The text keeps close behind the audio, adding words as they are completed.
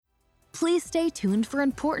Please stay tuned for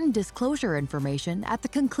important disclosure information at the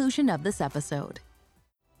conclusion of this episode.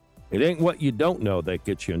 It ain't what you don't know that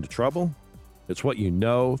gets you into trouble. It's what you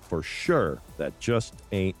know for sure that just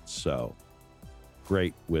ain't so.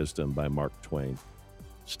 Great wisdom by Mark Twain.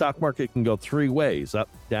 Stock market can go three ways, up,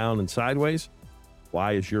 down, and sideways.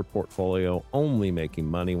 Why is your portfolio only making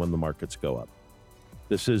money when the markets go up?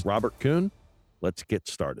 This is Robert Kuhn. Let's get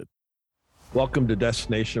started. Welcome to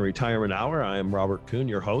Destination Retirement Hour. I am Robert Kuhn,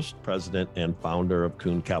 your host, president and founder of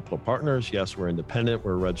Kuhn Capital Partners. Yes, we're independent.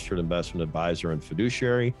 We're a registered investment advisor and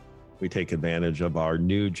fiduciary. We take advantage of our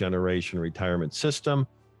new generation retirement system.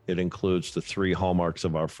 It includes the three hallmarks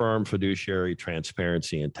of our firm: fiduciary,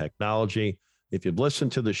 transparency, and technology. If you've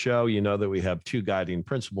listened to the show, you know that we have two guiding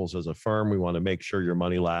principles as a firm. We want to make sure your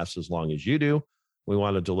money lasts as long as you do. We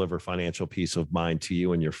want to deliver financial peace of mind to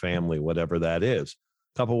you and your family, whatever that is.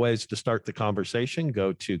 A couple ways to start the conversation.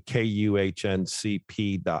 Go to kuhncp.com,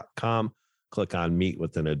 click on Meet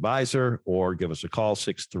with an Advisor, or give us a call,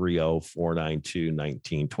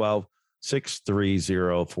 630-492-1912,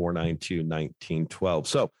 630-492-1912.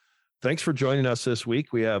 So thanks for joining us this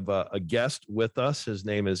week. We have a guest with us. His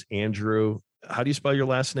name is Andrew. How do you spell your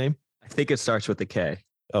last name? I think it starts with a K.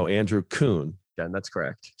 Oh, Andrew Kuhn. Yeah, that's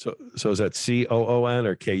correct. So is that C-O-O-N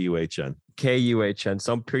or K-U-H-N? K-U-H-N.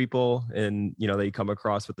 Some people, that you come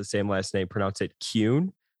across with the same last name, pronounce it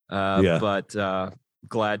Kuhn. But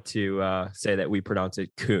glad to say that we pronounce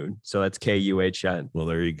it Kuhn. So that's K-U-H-N. Well,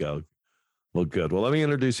 there you go. Well, good. Well, let me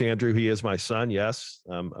introduce Andrew. He is my son. Yes,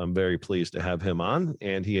 I'm very pleased to have him on.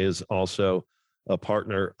 And he is also a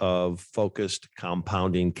partner of Focused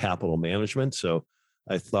Compounding Capital Management. So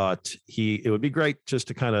I thought it would be great just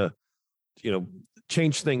to kind of,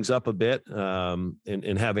 change things up a bit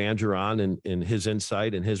and have Andrew on and his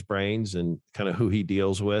insight and his brains and kind of who he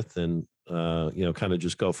deals with and, kind of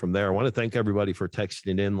just go from there. I want to thank everybody for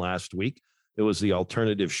texting in last week. It was the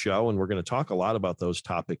alternative show, and we're going to talk a lot about those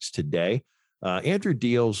topics today. Andrew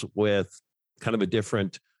deals with kind of a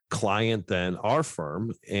different client than our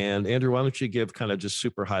firm. And Andrew, why don't you give kind of just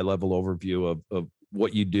super high level overview of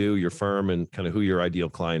what you do, your firm, and kind of who your ideal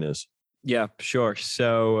client is? Yeah, sure.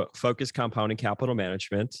 So Focused Compounding Capital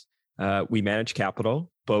Management, we manage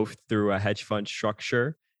capital both through a hedge fund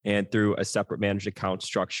structure and through a separate managed account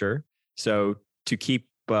structure. So to keep,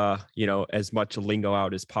 as much lingo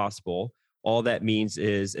out as possible, all that means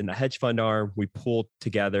is in the hedge fund arm, we pull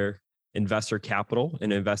together investor capital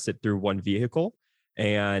and invest it through one vehicle.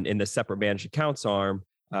 And in the separate managed accounts arm,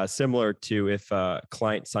 similar to if a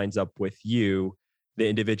client signs up with you, the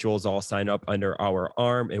individuals all sign up under our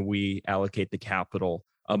arm and we allocate the capital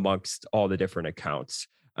amongst all the different accounts.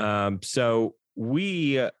 So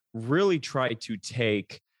we really try to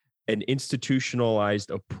take an institutionalized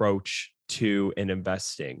approach to an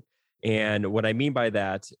investing. And what I mean by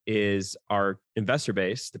that is our investor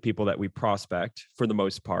base, the people that we prospect for the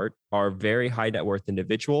most part, are very high net worth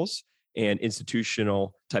individuals and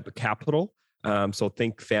institutional type of capital. So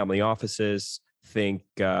think family offices, think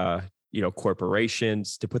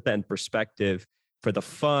corporations. To put that in perspective, for the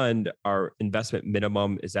fund, our investment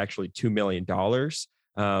minimum is actually $2 million.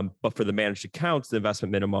 But for the managed accounts, the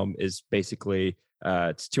investment minimum is basically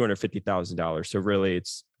it's $250,000. So really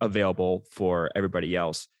it's available for everybody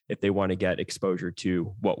else if they want to get exposure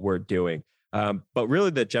to what we're doing. But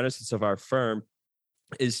really the genesis of our firm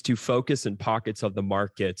is to focus in pockets of the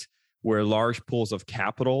market where large pools of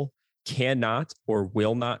capital cannot or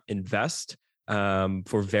will not invest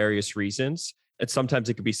for various reasons. And sometimes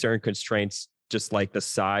it could be certain constraints, just like the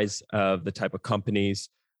size of the type of companies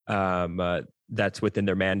that's within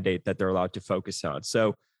their mandate that they're allowed to focus on.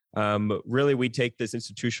 So really, we take this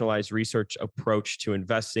institutionalized research approach to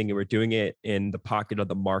investing, and we're doing it in the pocket of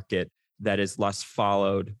the market that is less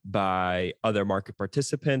followed by other market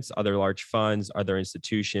participants, other large funds, other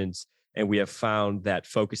institutions. And we have found that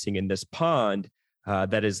focusing in this pond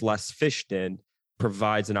that is less fished in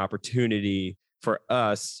provides an opportunity for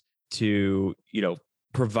us to,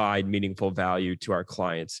 provide meaningful value to our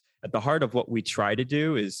clients. At the heart of what we try to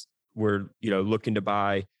do is we're, looking to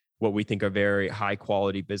buy what we think are very high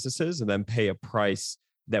quality businesses and then pay a price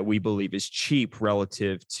that we believe is cheap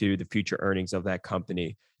relative to the future earnings of that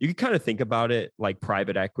company. You can kind of think about it like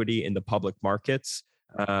private equity in the public markets.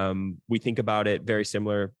 We think about it very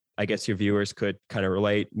similar. I guess your viewers could kind of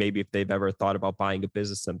relate, maybe if they've ever thought about buying a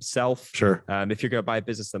business themselves. Sure. If you're going to buy a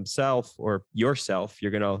business themselves or yourself,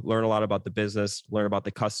 you're going to learn a lot about the business, learn about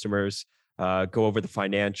the customers, go over the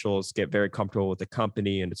financials, get very comfortable with the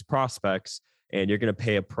company and its prospects. And you're going to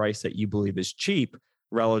pay a price that you believe is cheap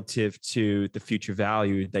relative to the future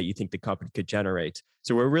value that you think the company could generate.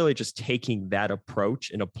 So we're really just taking that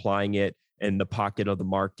approach and applying it in the pocket of the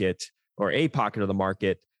market or a pocket of the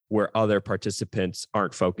market where other participants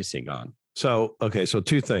aren't focusing on. So, okay. So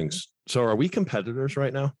two things. So are we competitors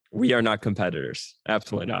right now? We are not competitors.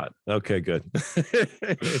 Absolutely not. Okay, good.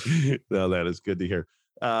 No, that is good to hear.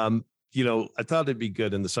 I thought it'd be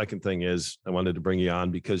good. And the second thing is I wanted to bring you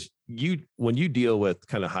on because when you deal with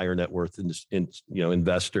kind of higher net worth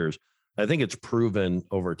investors, I think it's proven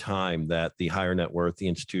over time that the higher net worth, the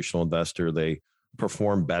institutional investor, they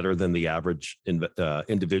perform better than the average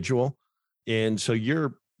individual. And so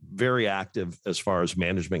you're very active as far as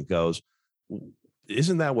management goes.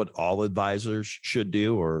 Isn't that what all advisors should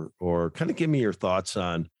do? Or kind of give me your thoughts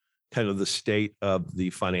on kind of the state of the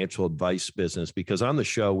financial advice business? Because on the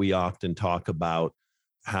show, we often talk about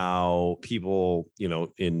how people,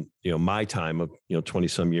 in my time of 20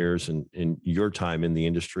 some years and in your time in the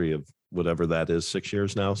industry of whatever that is, 6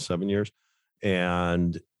 years now, 7 years.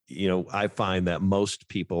 And, I find that most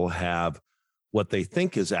people have what they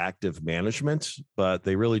think is active management, but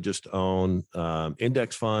they really just own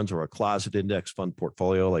index funds or a closet index fund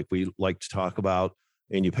portfolio like we like to talk about.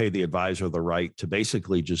 And you pay the advisor the right to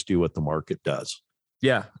basically just do what the market does.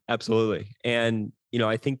 Yeah, absolutely. And,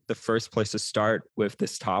 I think the first place to start with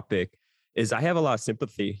this topic is I have a lot of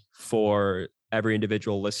sympathy for every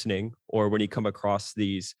individual listening, or when you come across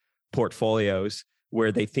these portfolios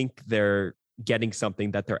where they think they're getting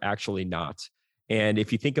something that they're actually not. And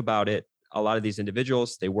if you think about it, a lot of these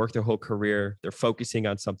individuals, they work their whole career, they're focusing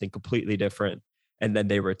on something completely different, and then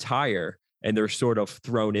they retire and they're sort of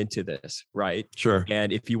thrown into this, right? Sure.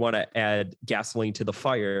 And if you want to add gasoline to the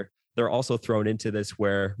fire, they're also thrown into this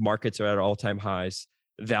where markets are at all-time highs,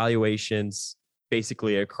 valuations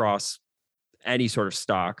basically across any sort of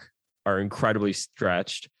stock are incredibly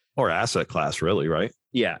stretched. Or asset class, really, right?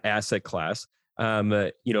 Yeah, asset class.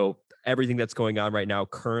 Everything that's going on right now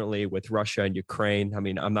currently with Russia and Ukraine. I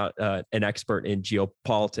mean, I'm not an expert in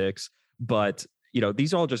geopolitics, but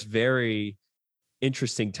these are all just very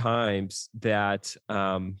interesting times that,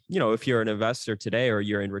 if you're an investor today or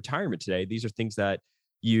you're in retirement today, these are things that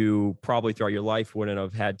you probably throughout your life wouldn't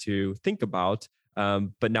have had to think about.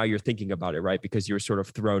 But now you're thinking about it, right? Because you're sort of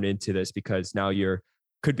thrown into this because now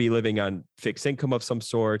could be living on fixed income of some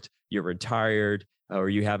sort, you're retired, or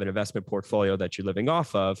you have an investment portfolio that you're living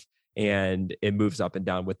off of, and it moves up and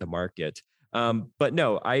down with the market. But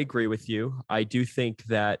no, I agree with you. I do think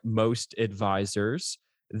that most advisors,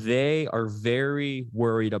 they are very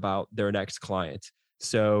worried about their next client.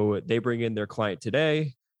 So they bring in their client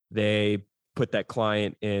today, they put that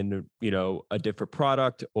client in, a different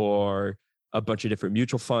product or a bunch of different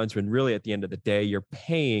mutual funds, when really at the end of the day, you're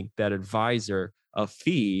paying that advisor a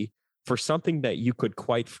fee for something that you could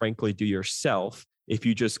quite frankly do yourself if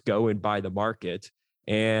you just go and buy the market.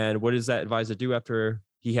 And what does that advisor do after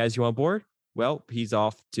he has you on board? Well, he's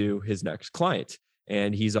off to his next client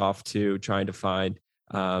and he's off to trying to find,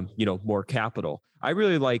 more capital. I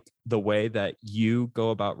really like the way that you go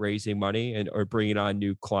about raising money or bringing on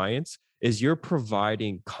new clients is you're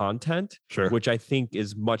providing content, Sure, which I think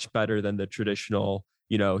is much better than the traditional,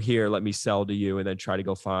 here, let me sell to you and then try to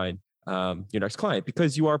go find your next client,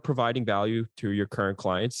 because you are providing value to your current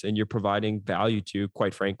clients and you're providing value to,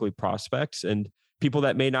 quite frankly, prospects and people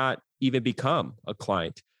that may not even become a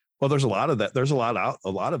client. Well, there's a lot of that. There's a lot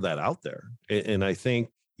of that out there. And I think,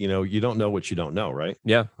 you don't know what you don't know, right?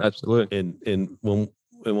 Yeah, absolutely. And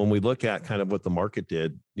when we look at kind of what the market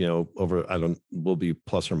did, we'll be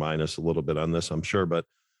plus or minus a little bit on this, I'm sure, but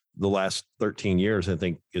the last 13 years, I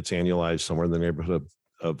think it's annualized somewhere in the neighborhood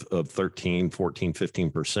of 13, 14,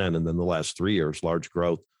 15%. And then the last 3 years, large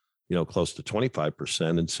growth, close to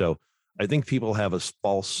 25%. And so I think people have a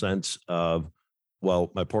false sense of,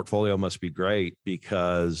 well, my portfolio must be great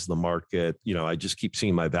because the market, I just keep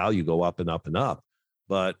seeing my value go up and up and up.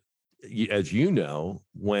 But as you know,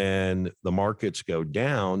 when the markets go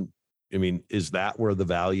down, is that where the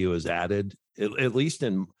value is added? At least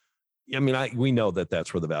we know that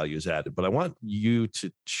that's where the value is added, but I want you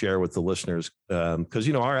to share with the listeners, because,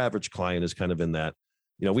 our average client is kind of in that,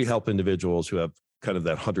 we help individuals who have kind of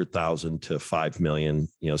that 100,000 to 5 million,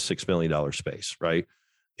 $6 million space, right?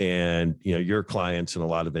 And, your clients in a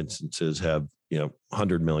lot of instances have,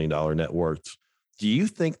 $100 million net worths. Do you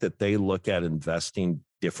think that they look at investing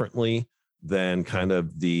differently than kind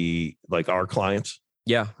of our clients?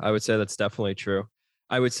 Yeah, I would say that's definitely true.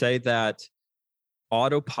 I would say that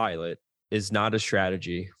autopilot is not a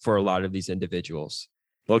strategy for a lot of these individuals.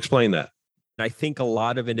 Well, explain that. And I think a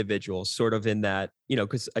lot of individuals sort of in that,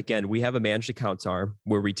 because again, we have a managed accounts arm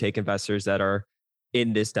where we take investors that are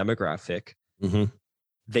in this demographic. Mm-hmm.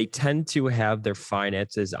 They tend to have their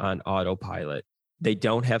finances on autopilot. They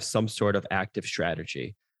don't have some sort of active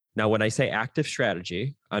strategy. Now, when I say active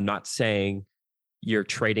strategy, I'm not saying you're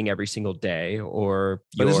trading every single day or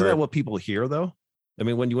But isn't that you're, what people hear though? I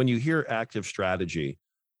mean, when you hear active strategy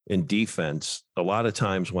in defense, a lot of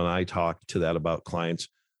times when I talk to that about clients,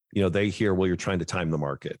 they hear, well, you're trying to time the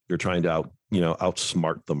market. You're trying to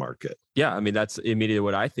outsmart the market. yeah, I mean, that's immediately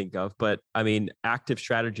what I think of. But I mean, active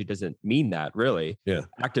strategy doesn't mean that really. Yeah.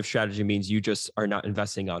 Active strategy means you just are not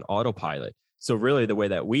investing on autopilot. So really the way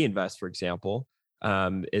that we invest, for example,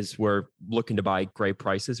 is we're looking to buy great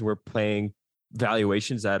prices. We're paying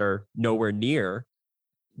valuations that are nowhere near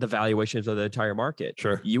the valuations of the entire market.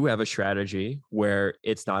 Sure. You have a strategy where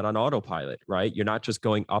it's not on autopilot, right? You're not just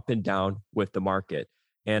going up and down with the market.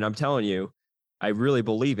 And I'm telling you, I really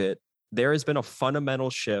believe it. There has been a fundamental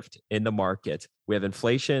shift in the market. We have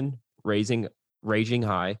inflation raging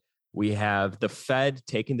high. We have the Fed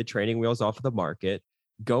taking the training wheels off of the market.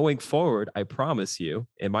 Going forward, I promise you,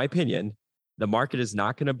 in my opinion, the market is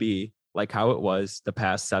not going to be like how it was the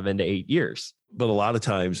past 7 to 8 years. But a lot of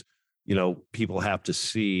times, people have to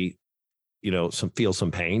see, feel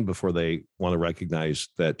some pain before they want to recognize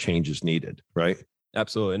that change is needed, right?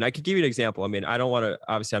 Absolutely. And I could give you an example. I mean, I don't want to,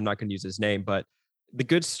 obviously, I'm not going to use his name, but the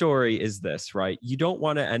good story is this, right? You don't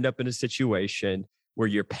want to end up in a situation where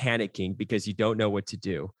you're panicking because you don't know what to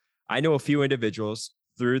do. I know a few individuals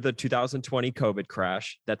through the 2020 COVID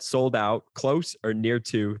crash that sold out close or near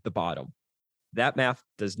to the bottom. That math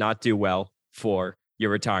does not do well for your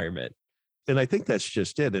retirement. And I think that's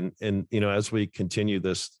just it. And as we continue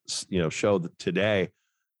this, show today,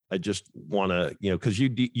 I just want to, because you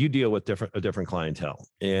deal with a different clientele,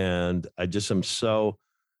 and I just am so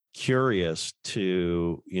curious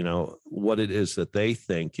to, what it is that they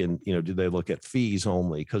think, and do they look at fees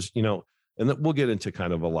only? Because and we'll get into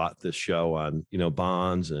kind of a lot this show on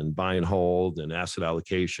bonds and buy and hold and asset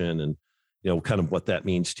allocation and kind of what that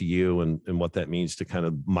means to you and what that means to kind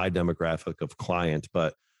of my demographic of client.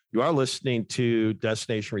 But you are listening to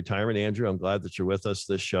Destination Retirement. Andrew, I'm glad that you're with us.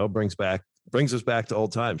 This show brings us back to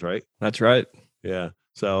old times, right? That's right. Yeah.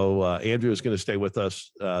 So Andrew is going to stay with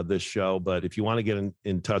us this show. But if you want to get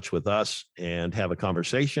in touch with us and have a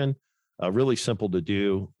conversation, really simple to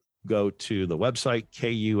do. Go to the website,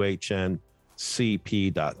 kuhncp.com,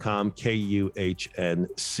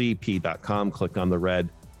 kuhncp.com. Click on the red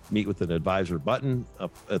Meet with an Advisor button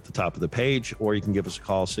up at the top of the page, or you can give us a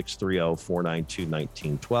call,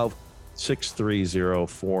 630-492-1912,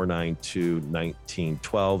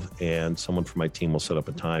 630-492-1912, and someone from my team will set up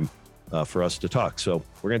a time for us to talk. So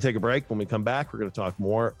we're going to take a break. When we come back, we're going to talk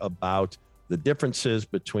more about the differences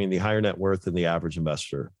between the higher net worth and the average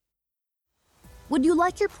investor. Would you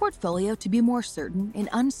like your portfolio to be more certain in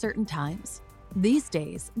uncertain times? These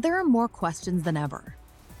days, there are more questions than ever.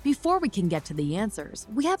 Before we can get to the answers,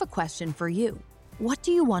 we have a question for you. What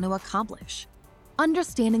do you want to accomplish?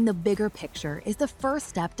 Understanding the bigger picture is the first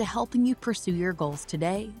step to helping you pursue your goals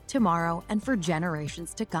today, tomorrow, and for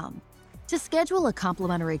generations to come. To schedule a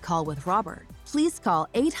complimentary call with Robert, please call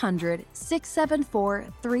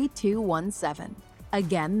 800-674-3217.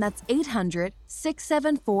 Again, that's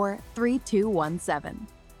 800-674-3217.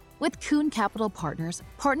 With Kuhn Capital Partners,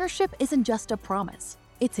 partnership isn't just a promise,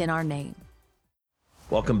 it's in our name.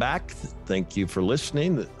 Welcome back. Thank you for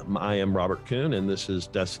listening. I am Robert Kuhn, and this is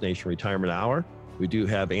Destination Retirement Hour. We do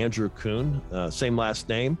have Andrew Kuhn, same last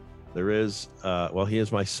name. There is, he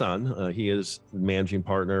is my son. He is managing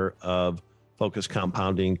partner of Focus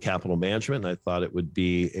Compounding Capital Management. And I thought it would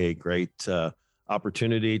be a great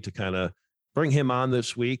opportunity to kind of bring him on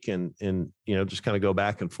this week and just kind of go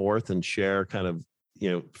back and forth and share kind of,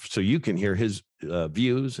 so you can hear his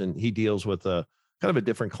views. And he deals with a kind of a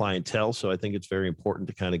different clientele. So I think it's very important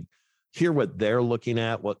to kind of hear what they're looking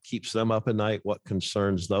at, what keeps them up at night, what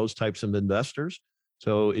concerns those types of investors.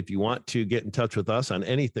 So if you want to get in touch with us on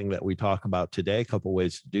anything that we talk about today, a couple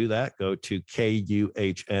ways to do that. Go to kuhncp.com,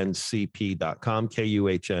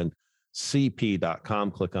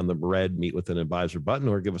 kuhncp.com. Click on the red Meet with an Advisor button,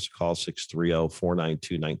 or give us a call,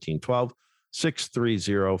 630-492-1912,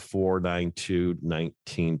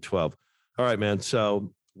 630-492-1912. All right, man.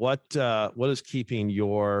 So what is keeping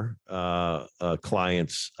your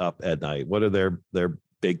clients up at night? What are their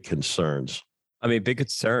big concerns? I mean, big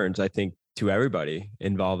concerns, I think, to everybody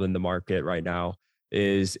involved in the market right now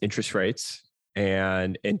is interest rates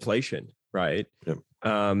and inflation, right? Yep.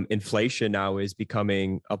 Inflation now is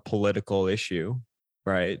becoming a political issue,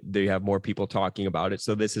 right? They have more people talking about it.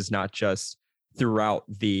 So this is not just throughout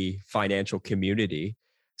the financial community.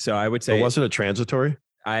 So I would say, but wasn't it transitory?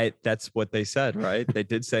 That's what they said, right? They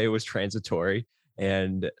did say it was transitory.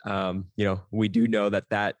 And, we do know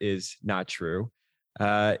that is not true.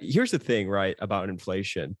 Here's the thing, right, about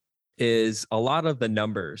inflation. is a lot of the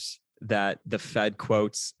numbers that the Fed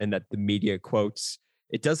quotes and that the media quotes,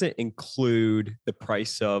 it doesn't include the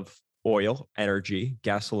price of oil, energy,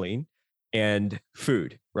 gasoline, and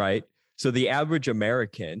food, right? So the average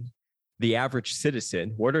American, the average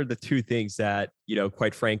citizen, what are the two things that,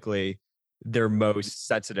 quite frankly, they're most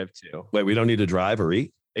sensitive to? Wait, we don't need to drive or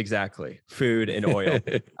eat? Exactly. Food and oil,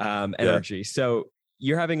 energy. Yeah. So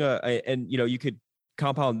you're having and you could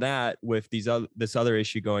compound that with this other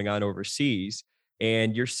issue going on overseas.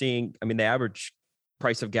 And you're seeing, the average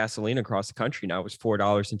price of gasoline across the country now is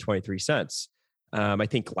 $4.23. I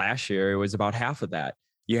think last year it was about half of that.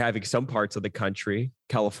 You're having some parts of the country,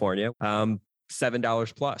 California,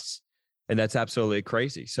 $7 plus. And that's absolutely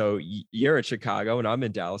crazy. So you're in Chicago and I'm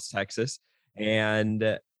in Dallas, Texas,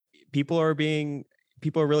 and people are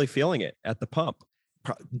really feeling it at the pump.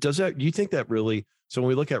 Do you think that really, so when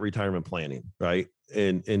we look at retirement planning, right?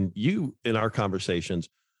 And you, in our conversations,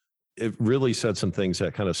 it really said some things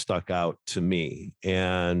that kind of stuck out to me.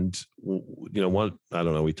 And, one, I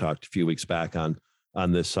don't know, we talked a few weeks back on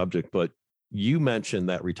this subject, but you mentioned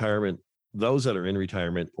that retirement, those that are in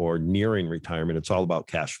retirement or nearing retirement, it's all about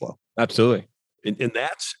cash flow. Absolutely. And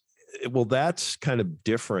that's kind of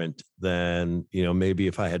different than, maybe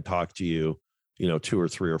if I had talked to you, 2 or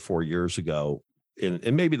 3 or 4 years ago,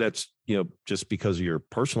 and maybe that's, just because of your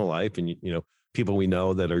personal life and, people we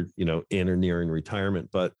know that are, in or nearing retirement.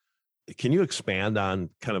 But can you expand on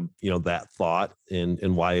kind of, that thought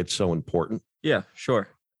and why it's so important? Yeah, sure.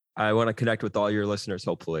 I want to connect with all your listeners,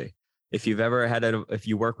 hopefully. If you've ever if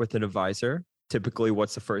you work with an advisor, typically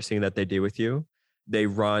what's the first thing that they do with you? They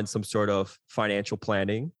run some sort of financial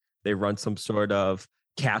planning. They run some sort of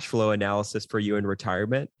cash flow analysis for you in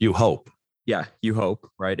retirement. You hope. Yeah, you hope,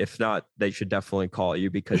 right? If not, they should definitely call you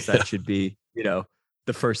because that should be,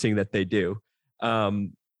 the first thing that they do.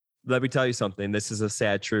 Let me tell you something. This is a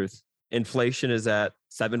sad truth. Inflation is at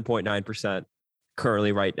 7.9%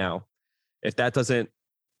 currently right now. If that doesn't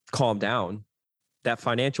calm down, that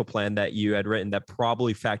financial plan that you had written that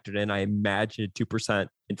probably factored in, I imagine, a 2%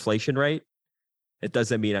 inflation rate, it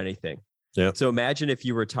doesn't mean anything. Yeah. So imagine if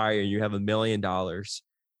you retire and you have $1 million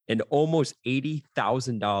and almost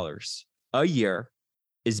 $80,000 a year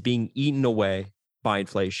is being eaten away by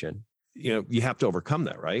inflation. You have to overcome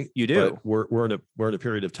that, right? You do. But we're in a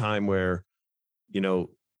period of time where,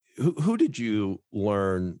 who did you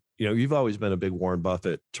learn? You've always been a big Warren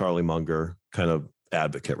Buffett, Charlie Munger kind of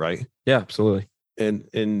advocate, right? Yeah, absolutely. And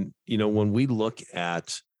when we look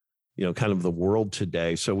at, kind of the world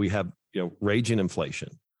today, so we have, raging inflation,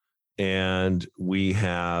 and we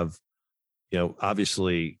have,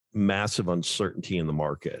 obviously massive uncertainty in the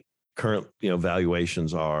market. Current,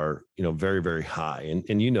 valuations are, very, very high. And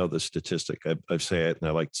the statistic, I say it, and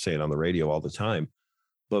I like to say it on the radio all the time.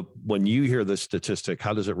 But when you hear this statistic,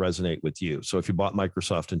 how does it resonate with you? So if you bought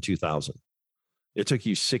Microsoft in 2000, it took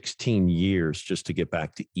you 16 years just to get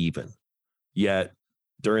back to even. Yet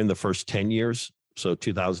during the first 10 years, so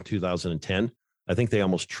 2000, 2010, I think they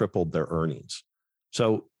almost tripled their earnings.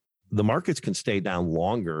 So the markets can stay down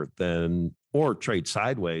longer than, or trade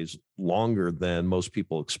sideways longer than most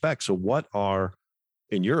people expect. So what are,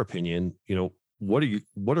 in your opinion,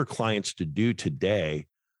 what are clients to do today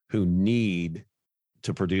who need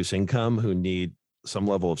to produce income, who need some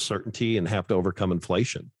level of certainty and have to overcome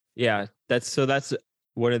inflation? Yeah, that's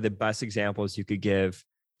one of the best examples you could give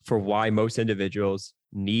for why most individuals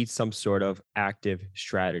need some sort of active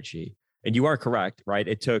strategy. And you are correct, right?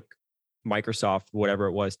 It took Microsoft, whatever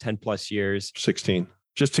it was, 10 plus years. 16,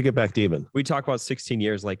 just to get back to even. We talk about 16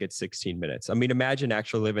 years like it's 16 minutes. Imagine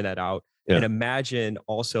actually living that out. Yeah. And imagine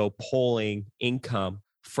also pulling income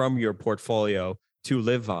from your portfolio to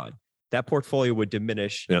live on. That portfolio would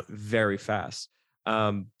diminish very fast.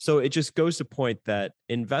 So it just goes to point that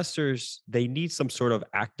investors, they need some sort of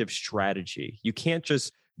active strategy. You can't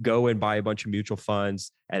just go and buy a bunch of mutual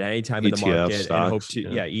funds at any time in the market stocks, and hope to,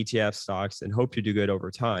 ETF stocks and hope to do good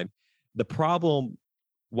over time. The problem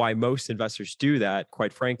why most investors do that,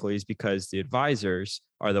 quite frankly, is because the advisors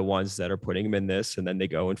are the ones that are putting them in this, and then they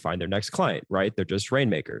go and find their next client, right? They're just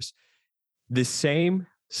rainmakers. The same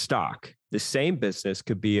stock, the same business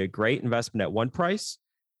could be a great investment at one price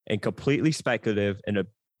and completely speculative and a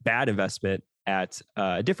bad investment at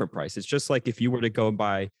a different price. It's just like if you were to go and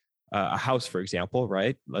buy a house, for example,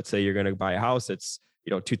 right? Let's say you're going to buy a house that's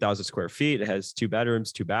 2,000 square feet. It has 2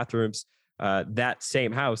 bedrooms, 2 bathrooms. That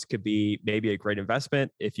same house could be maybe a great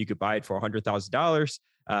investment if you could buy it for $100,000,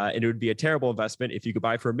 and it would be a terrible investment if you could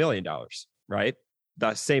buy it for $1 million, right?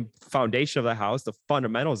 The same foundation of the house, the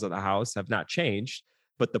fundamentals of the house have not changed,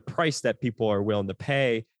 but the price that people are willing to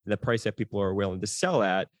pay and the price that people are willing to sell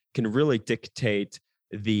at can really dictate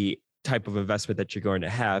the type of investment that you're going to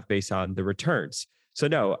have based on the returns. So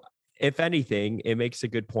no, if anything, it makes a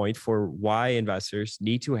good point for why investors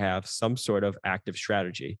need to have some sort of active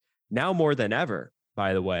strategy now more than ever,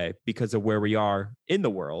 by the way, because of where we are in the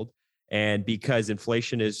world and because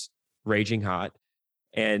inflation is raging hot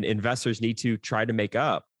and investors need to try to make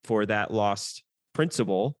up for that lost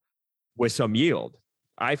principal with some yield.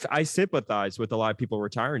 I sympathize with a lot of people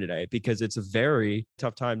retiring today because it's a very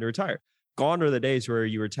tough time to retire. Gone are the days where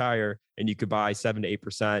you retire and you could buy 7 to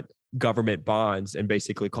 8% government bonds and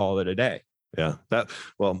basically call it a day. Yeah,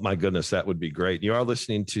 well, my goodness, that would be great. You are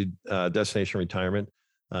listening to Destination Retirement.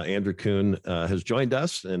 Andrew Kuhn has joined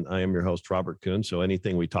us, and I am your host, Robert Kuhn. So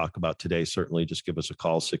anything we talk about today, certainly just give us a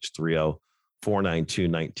call,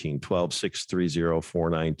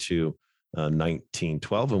 630-492-1912,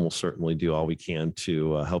 630-492-1912, and we'll certainly do all we can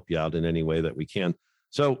to help you out in any way that we can.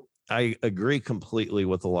 So I agree completely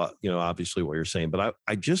with a lot, obviously what you're saying, but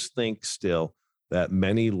I just think still that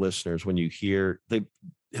many listeners, when you hear, they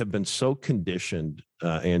have been so conditioned,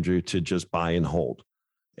 Andrew, to just buy and hold.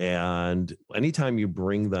 And anytime you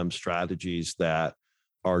bring them strategies that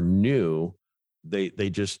are new, they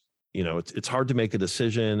just, it's hard to make a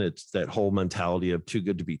decision. It's that whole mentality of too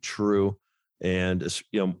good to be true. And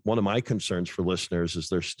one of my concerns for listeners is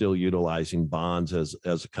they're still utilizing bonds as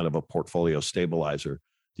a kind of a portfolio stabilizer. Do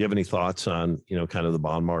you have any thoughts on, kind of the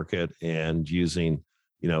bond market and using,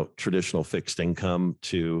 traditional fixed income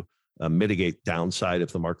to mitigate downside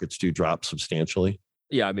if the markets do drop substantially?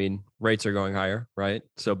 Yeah, I mean, rates are going higher, right?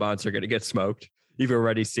 So bonds are going to get smoked. You've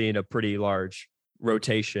already seen a pretty large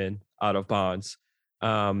rotation out of bonds.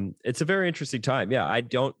 It's a very interesting time. Yeah, I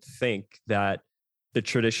don't think that the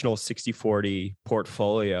traditional 60-40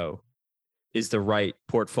 portfolio is the right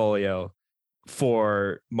portfolio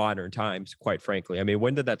for modern times, quite frankly. I mean,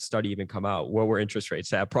 when did that study even come out? What were interest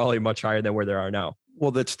rates at? Probably much higher than where they are now.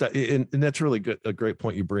 Well, that's really good. A great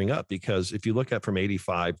point you bring up, because if you look at from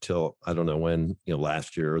 85 till, I don't know when,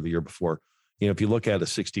 last year or the year before, if you look at a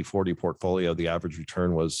 60-40 portfolio, the average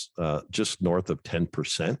return was just north of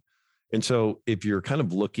 10%. And so if you're kind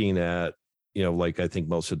of looking at, like I think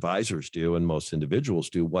most advisors do and most individuals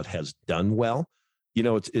do, what has done well,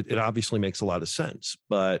 it obviously makes a lot of sense.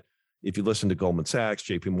 But if you listen to Goldman Sachs,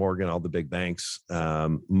 JP Morgan, all the big banks,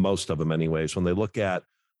 most of them anyways, when they look at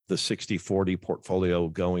the 60-40 portfolio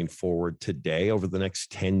going forward today over the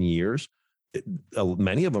next 10 years,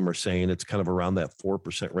 many of them are saying it's kind of around that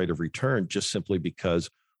 4% rate of return, just simply because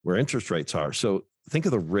where interest rates are. So think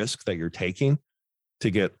of the risk that you're taking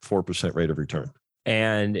to get 4% rate of return.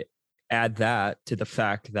 And add that to the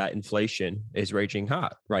fact that inflation is raging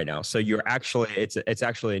hot right now. So you're actually, it's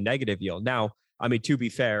actually a negative yield. Now, I mean, to be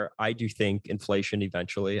fair, I do think inflation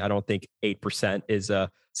eventually, I don't think 8% is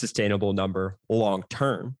a sustainable number long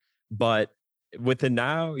term, but within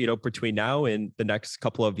now, between now and the next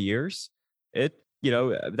couple of years,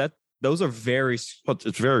 those are very,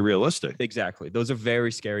 it's very realistic. Exactly. Those are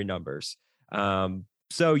very scary numbers.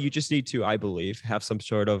 So you just need to, I believe, have some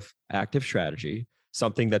sort of active strategy,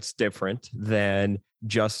 something that's different than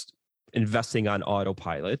just investing on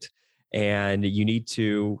autopilot. And you need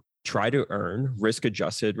to try to earn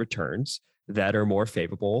risk-adjusted returns that are more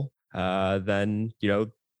favorable than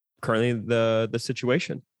currently the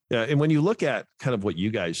situation. Yeah, and when you look at kind of what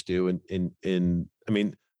you guys do, I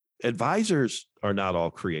mean, advisors are not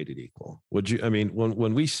all created equal. Would you? I mean,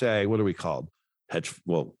 when we say, what are we called? Hedge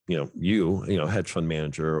fund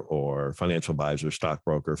manager or financial advisor,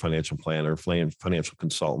 stockbroker, financial planner, financial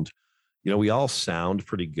consultant. We all sound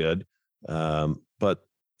pretty good, but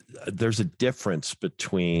there's a difference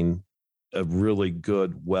between a really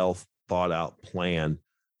good, well thought out plan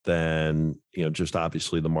than, just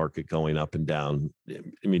obviously the market going up and down.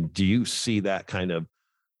 I mean, do you see that kind of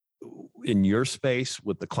in your space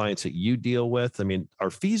with the clients that you deal with? I mean, are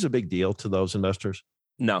fees a big deal to those investors?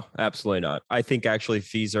 No, absolutely not. I think actually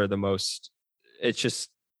fees are it's just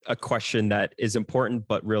a question that is important,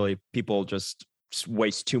 but really people just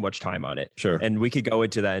waste too much time on it. Sure. And we could go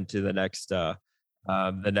into the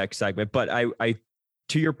next segment. But I,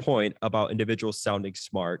 to your point about individuals sounding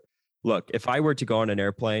smart, look, if I were to go on an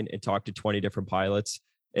airplane and talk to 20 different pilots,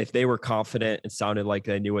 if they were confident and sounded like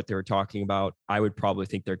they knew what they were talking about, I would probably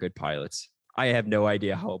think they're good pilots. I have no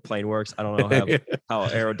idea how a plane works. I don't know how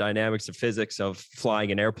aerodynamics or physics of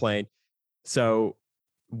flying an airplane. So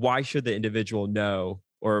why should the individual know,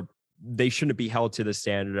 or they shouldn't be held to the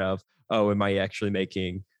standard of, oh, am I actually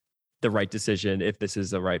making the right decision if this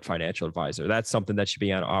is the right financial advisor? That's something that should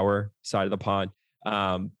be on our side of the pond.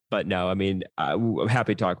 But no, I mean, I'm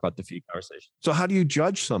happy to talk about the fee conversation. So how do you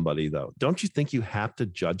judge somebody though? Don't you think you have to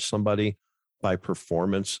judge somebody by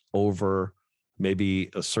performance over maybe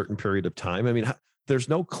a certain period of time? I mean, there's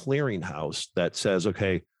no clearinghouse that says,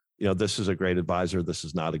 okay, this is a great advisor, this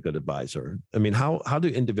is not a good advisor. I mean, how do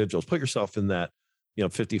individuals put yourself in that,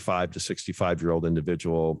 55 to 65-year-old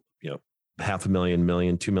individual,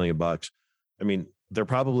 $500,000, $2 million bucks? I mean, they're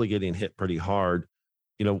probably getting hit pretty hard.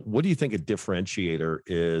 What do you think a differentiator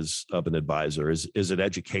is of an advisor? Is it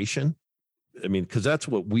education? I mean, because that's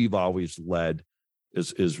what we've always led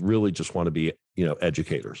is really just want to be,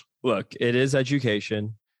 educators. Look, it is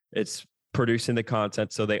education. It's producing the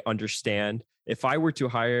content so they understand. If I were to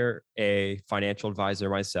hire a financial advisor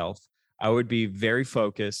myself, I would be very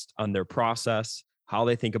focused on their process, how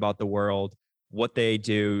they think about the world, what they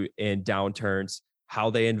do in downturns, how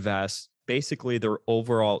they invest, basically their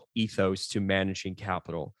overall ethos to managing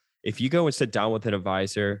capital. If you go and sit down with an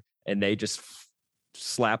advisor and they just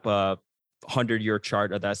slap a 100-year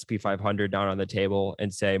chart of the S&P 500 down on the table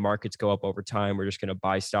and say markets go up over time, we're just going to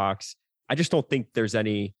buy stocks, I just don't think there's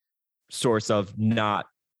any source of not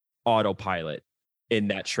autopilot in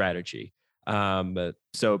that strategy. So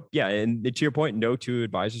yeah, and to your point, no two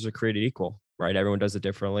advisors are created equal, right? Everyone does it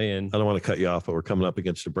differently. And I don't want to cut you off, but we're coming up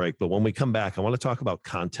against a break. But when we come back, I want to talk about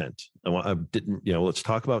content. Let's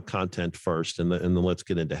talk about content first, and then let's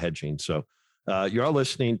get into hedging. So you're all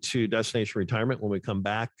listening to Destination Retirement. When we come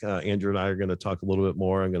back, Andrew and I are going to talk a little bit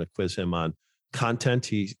more. I'm going to quiz him on content.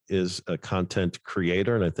 He is a content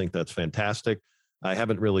creator, and I think that's fantastic. I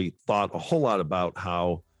haven't really thought a whole lot about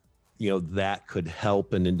how that could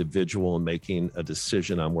help an individual in making a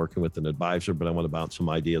decision on working with an advisor, but I want to bounce some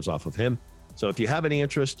ideas off of him. So if you have any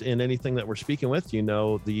interest in anything that we're speaking with,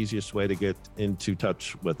 the easiest way to get into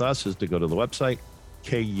touch with us is to go to the website,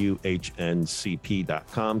 kuhncp.com,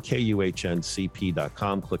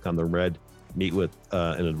 kuhncp.com, click on the red Meet with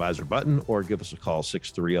an Advisor button, or give us a call,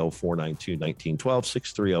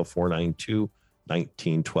 630-492-1912,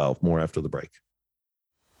 630-492-1912. More after the break.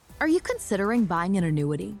 Are you considering buying an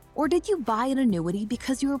annuity? Or did you buy an annuity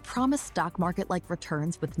because you were promised stock market-like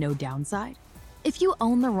returns with no downside? If you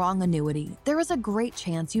own the wrong annuity, there is a great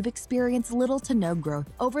chance you've experienced little to no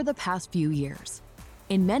growth over the past few years.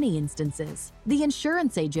 In many instances, the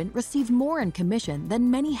insurance agent received more in commission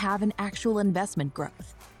than many have in actual investment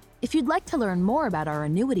growth. If you'd like to learn more about our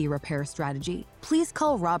annuity repair strategy, please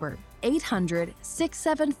call Robert,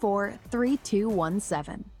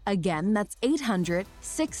 800-674-3217. Again, that's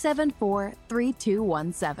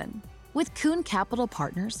 800-674-3217. With Kuhn Capital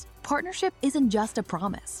Partners, partnership isn't just a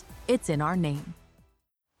promise, it's in our name.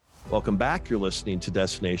 Welcome back. You're listening to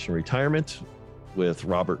Destination Retirement with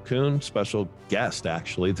Robert Kuhn. Special guest,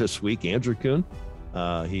 actually, this week, Andrew Kuhn.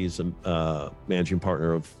 He's a managing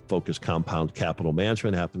partner of Focus Compound Capital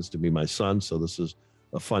Management, happens to be my son. So this is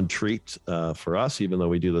a fun treat for us, even though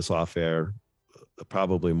we do this off air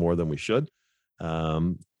probably more than we should.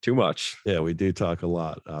 Too much. Yeah, we do talk a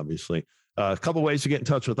lot, obviously. A couple ways to get in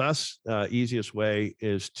touch with us. Easiest way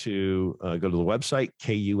is to go to the website,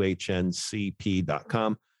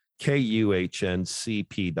 kuhncp.com,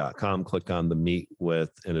 kuhncp.com. Click on the Meet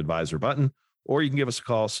with an Advisor button, or you can give us a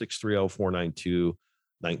call, 630-492-1912,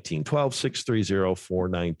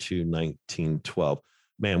 630-492-1912.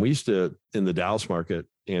 Man, we used to, in the Dallas market,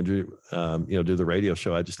 Andrew, do the radio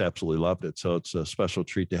show. I just absolutely loved it. So it's a special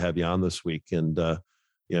treat to have you on this week, and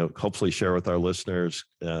hopefully share with our listeners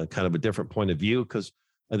kind of a different point of view, because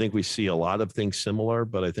I think we see a lot of things similar,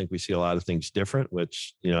 but I think we see a lot of things different,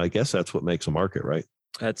 which, I guess that's what makes a market, right?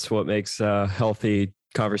 That's what makes a healthy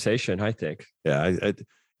conversation, I think. Yeah.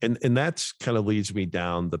 And that's kind of leads me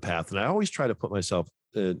down the path. And I always try to put myself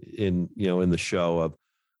in the show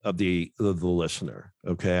of the listener.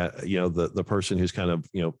 Okay. The person who's kind of,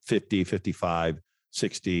 50, 55,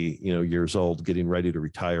 60, years old, getting ready to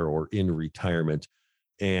retire or in retirement.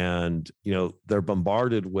 And, they're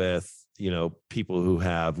bombarded with, people who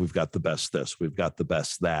we've got the best this, we've got the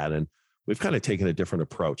best that. And we've kind of taken a different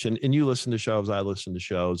approach. And you listen to shows, I listen to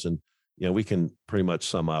shows, and, we can pretty much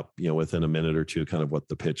sum up, within a minute or two, kind of what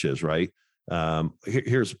the pitch is, right?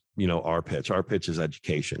 Here's, our pitch. Our pitch is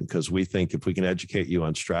education, because we think if we can educate you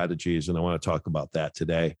on strategies, and I want to talk about that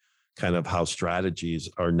today, kind of how strategies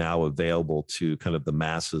are now available to kind of the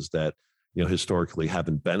masses that, historically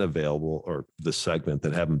haven't been available, or the segment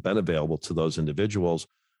that haven't been available to those individuals,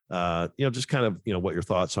 just kind of, what your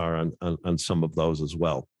thoughts are on some of those as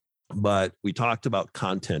well. But we talked about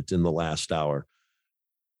content in the last hour.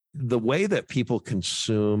 The way that people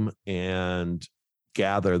consume and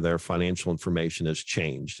gather their financial information has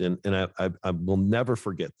changed. And I will never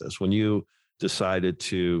forget this. When you decided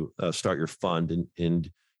to start your fund, and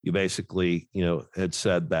you basically, had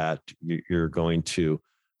said that you're going to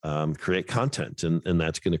create content, and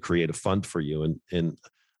that's going to create a fund for you. And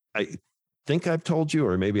think I've told you,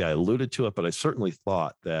 or maybe I alluded to it, but I certainly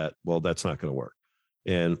thought that, well, that's not going to work.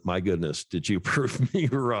 And my goodness, did you prove me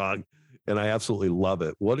wrong? And I absolutely love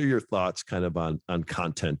it. What are your thoughts kind of on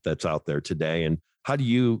content that's out there today? And how do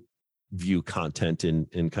you view content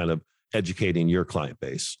in kind of educating your client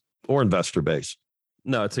base or investor base?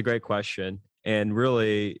 No, it's a great question. And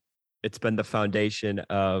really, it's been the foundation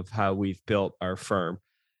of how we've built our firm.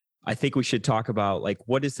 I think we should talk about like,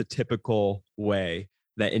 what is the typical way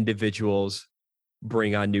that individuals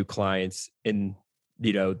bring on new clients in,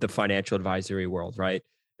 the financial advisory world, right?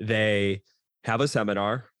 They have a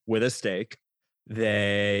seminar with a stake.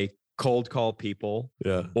 They cold call people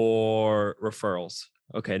or referrals.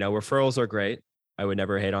 Okay. Now referrals are great. I would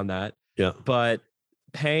never hate on that. Yeah. But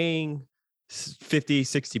paying 50,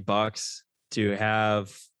 60 bucks to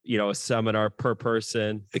have, a seminar per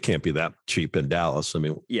person. It can't be that cheap in Dallas. I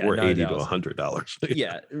mean, we're $80 to $100.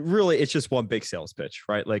 Yeah, really, it's just one big sales pitch,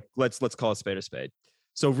 right? Like let's call a spade a spade.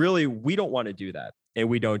 So really, we don't want to do that, and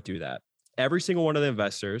we don't do that. Every single one of the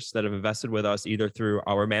investors that have invested with us, either through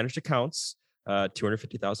our managed accounts,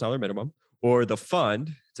 $250,000 minimum, or the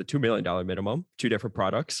fund, it's a $2 million minimum, two different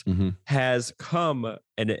products, has come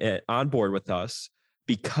and on board with us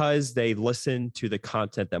because they listen to the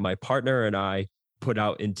content that my partner and I put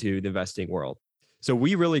out into the investing world. So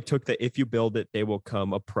we really took the if you build it, they will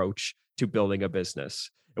come approach to building a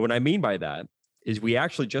business. And what I mean by that is we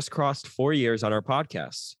actually just crossed 4 years on our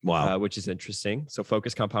podcast, which is interesting. So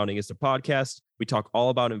Focus Compounding is the podcast. We talk all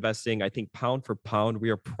about investing. I think pound for pound,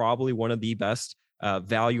 we are probably one of the best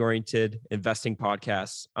value-oriented investing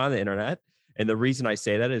podcasts on the internet. And the reason I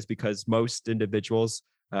say that is because most individuals,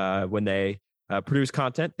 when they produce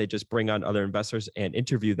content, they just bring on other investors and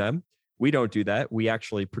interview them. We don't do that. We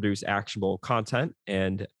actually produce actionable content.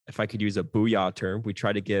 And if I could use a booyah term, we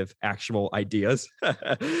try to give actionable ideas.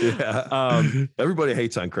 Everybody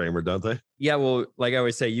hates on Kramer, don't they? Yeah. Well, like I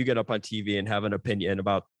always say, you get up on TV and have an opinion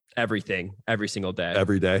about everything every single day.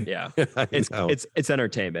 Every day. Yeah. It's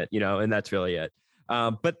entertainment, and that's really it.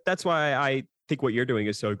 But that's why I think what you're doing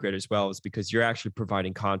is so great as well, is because you're actually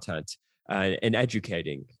providing content and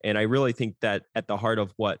educating. And I really think that at the heart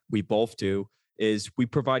of what we both do is we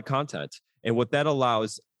provide content. And what that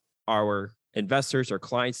allows our investors or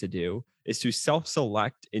clients to do is to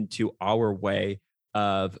self-select into our way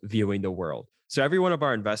of viewing the world. So every one of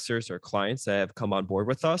our investors or clients that have come on board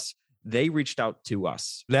with us, they reached out to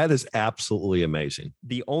us. That is absolutely amazing.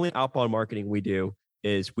 The only outbound marketing we do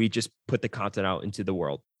is we just put the content out into the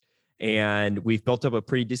world. And we've built up a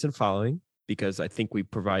pretty decent following because I think we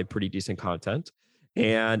provide pretty decent content.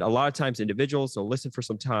 And a lot of times individuals will listen for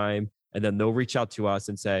some time and then they'll reach out to us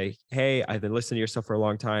and say, hey, I've been listening to your stuff for a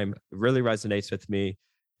long time. It really resonates with me.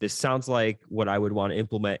 This sounds like what I would want to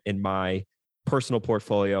implement in my personal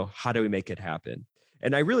portfolio. How do we make it happen?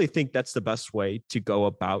 And I really think that's the best way to go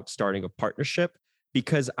about starting a partnership,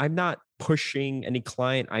 because I'm not pushing any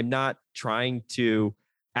client. I'm not trying to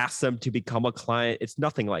ask them to become a client. It's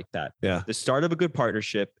nothing like that. Yeah. The start of a good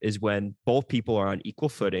partnership is when both people are on equal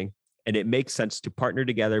footing and it makes sense to partner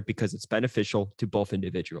together because it's beneficial to both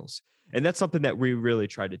individuals. And that's something that we really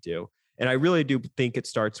try to do. And I really do think it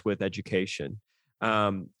starts with education.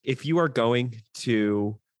 If you are going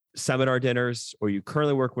to seminar dinners, or you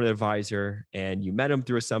currently work with an advisor and you met them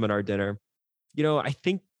through a seminar dinner, I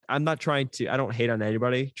think I don't hate on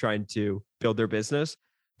anybody trying to build their business,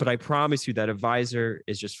 but I promise you that advisor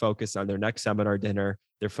is just focused on their next seminar dinner.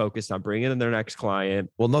 They're focused on bringing in their next client.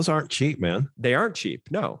 Well, those aren't cheap, man. They aren't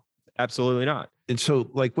cheap. No, absolutely not. And so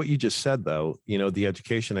like what you just said, though, the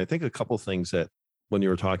education, I think a couple of things that when you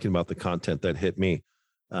were talking about the content that hit me,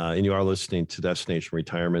 and you are listening to Destination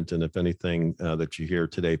Retirement. And if anything that you hear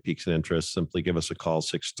today piques an interest, simply give us a call,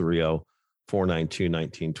 630-492-1912,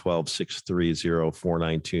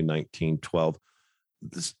 630-492-1912.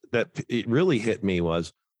 That it really hit me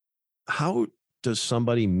was, how does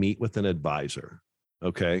somebody meet with an advisor?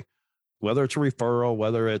 Okay. Whether it's a referral,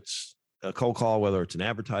 whether it's a cold call, whether it's an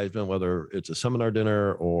advertisement, whether it's a seminar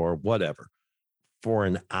dinner or whatever, for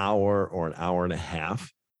an hour or an hour and a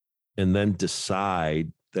half, and then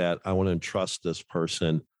decide that I want to entrust this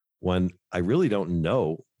person when I really don't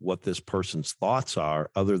know what this person's thoughts are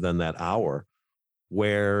other than that hour,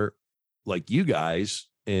 where like you guys,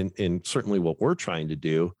 and certainly what we're trying to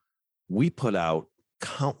do, we put out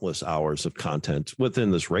countless hours of content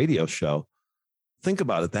within this radio show. Think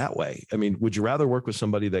about it that way. I mean, would you rather work with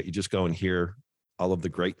somebody that you just go and hear all of the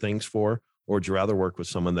great things for, or would you rather work with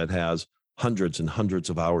someone that has hundreds and hundreds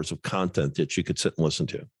of hours of content that you could sit and listen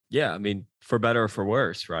to? Yeah. I mean, for better or for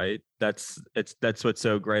worse, right? That's what's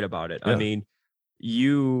so great about it. Yeah. I mean,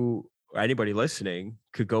 anybody listening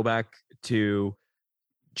could go back to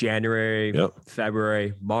January, Yep.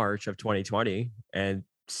 February, March of 2020 and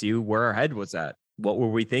see where our head was at. What were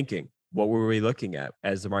we thinking? What were we looking at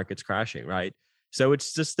as the market's crashing, right? So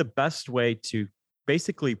it's just the best way to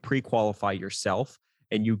basically pre-qualify yourself,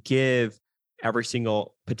 and you give every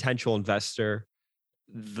single potential investor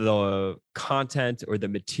the content or the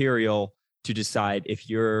material to decide if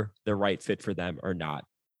you're the right fit for them or not.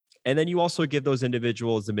 And then you also give those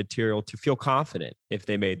individuals the material to feel confident if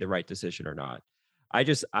they made the right decision or not. I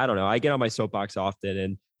don't know. I get on my soapbox often,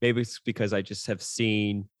 and maybe it's because I just have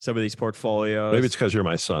seen some of these portfolios. Maybe it's because you're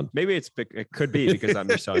my son. Maybe it could be because I'm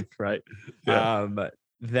your son, right? Yeah.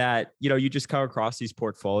 That, you just come across these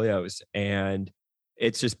portfolios, and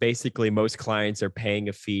it's just basically most clients are paying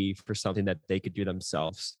a fee for something that they could do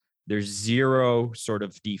themselves. There's zero sort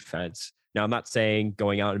of defense. Now, I'm not saying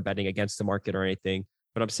going out and betting against the market or anything,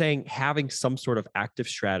 but I'm saying having some sort of active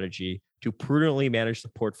strategy to prudently manage the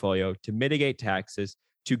portfolio, to mitigate taxes,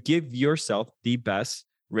 to give yourself the best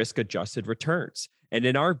risk-adjusted returns. And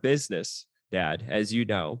in our business, Dad, as you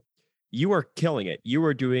know, you are killing it. You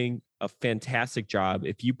are doing a fantastic job.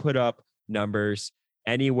 If you put up numbers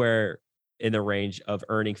anywhere in the range of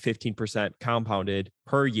earning 15% compounded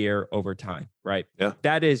per year over time, right? Yeah.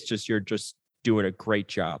 That is you're just doing a great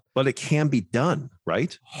job. But it can be done,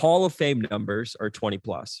 right? Hall of Fame numbers are 20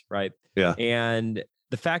 plus, right? Yeah. And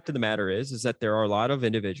the fact of the matter is that there are a lot of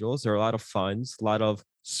individuals, there are a lot of funds, a lot of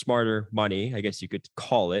smarter money, I guess you could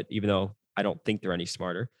call it, even though I don't think they're any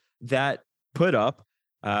smarter, that put up,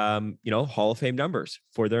 Hall of Fame numbers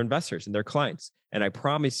for their investors and their clients. And I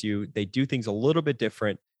promise you, they do things a little bit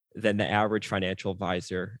different than the average financial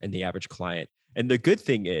advisor and the average client. And the good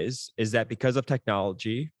thing is that because of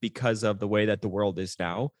technology, because of the way that the world is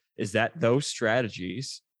now, is that those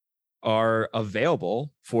strategies are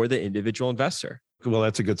available for the individual investor. Well,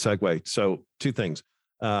 that's a good segue. So two things.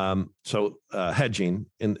 Hedging,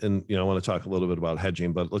 and I want to talk a little bit about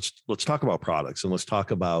hedging, but let's talk about products, and let's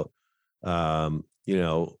talk about kind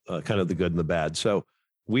of the good and the bad. So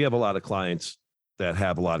we have a lot of clients that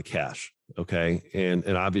have a lot of cash. Okay. And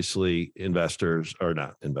obviously investors are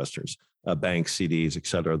not investors, banks, CDs, et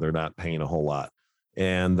cetera, they're not paying a whole lot.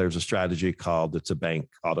 And there's a strategy called, it's a bank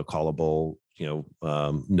auto-callable,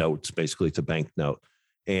 notes. Basically it's a bank note,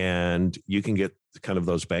 and you can get kind of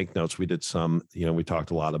those bank notes. We did some, we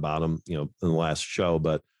talked a lot about them, in the last show,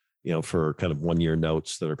 but, for kind of 1 year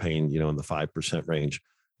notes that are paying, in the 5% range.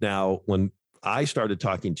 Now, when I started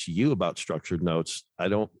talking to you about structured notes, I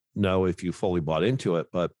don't know if you fully bought into it,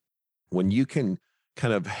 but when you can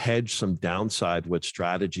kind of hedge some downside with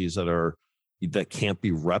strategies that can't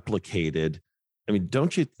be replicated, I mean,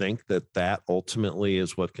 don't you think that ultimately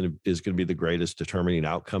is what is going to be the greatest determining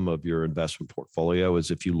outcome of your investment portfolio,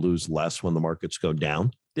 is if you lose less when the markets go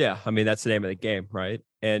down? Yeah. I mean, that's the name of the game, right?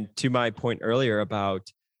 And to my point earlier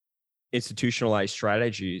about institutionalized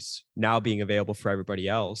strategies now being available for everybody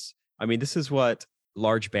else, I mean, this is what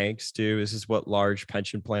large banks do. This is what large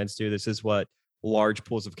pension plans do. This is what large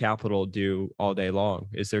pools of capital do all day long,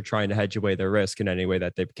 is they're trying to hedge away their risk in any way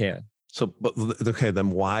that they can. So, but okay, then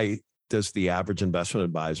why does the average investment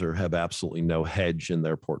advisor have absolutely no hedge in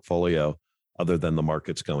their portfolio other than the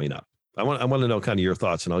markets going up? I want to know kind of your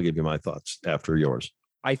thoughts, and I'll give you my thoughts after yours.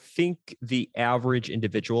 I think the average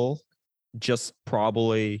individual just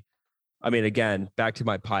probably, I mean, again, back to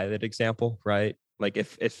my pilot example, right? Like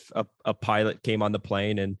if a pilot came on the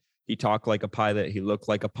plane and he talked like a pilot, he looked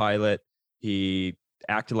like a pilot, he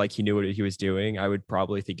acted like he knew what he was doing, I would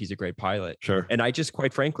probably think he's a great pilot. Sure. And I just,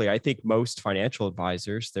 quite frankly, I think most financial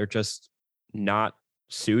advisors, they're just not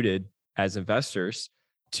suited as investors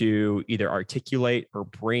to either articulate or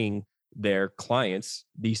bring their clients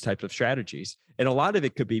these types of strategies. And a lot of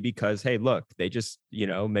it could be because, hey, look, they just,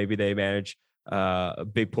 maybe they manage a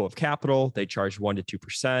big pool of capital. They charge 1% to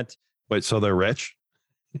 2%. Wait, so they're rich?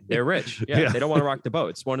 They're rich. Yeah. They don't want to rock the boat.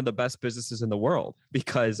 It's one of the best businesses in the world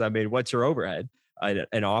because, I mean, what's your overhead?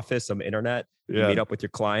 An office, some internet, you meet up with your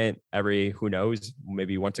client who knows,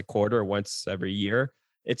 maybe once a quarter or once every year.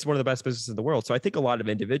 It's one of the best businesses in the world. So I think a lot of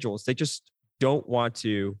individuals, they just don't want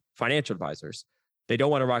to, financial advisors, they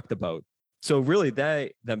don't want to rock the boat. So really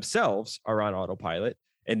they themselves are on autopilot,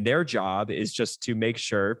 and their job is just to make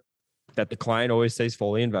sure that the client always stays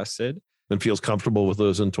fully invested and feels comfortable with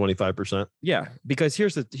losing 25%. Yeah. Because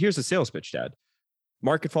here's the sales pitch, Dad.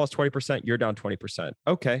 Market falls 20%, you're down 20%.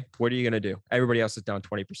 Okay. What are you going to do? Everybody else is down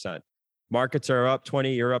 20%. Markets are up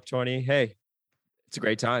 20, you're up 20. Hey, it's a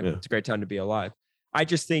great time. Yeah. It's a great time to be alive. I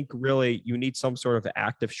just think really you need some sort of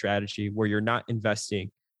active strategy where you're not investing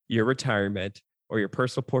your retirement or your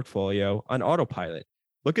personal portfolio on autopilot.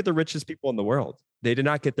 Look at the richest people in the world. They did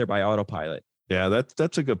not get there by autopilot. Yeah,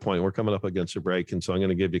 that's a good point. We're coming up against a break. And so I'm going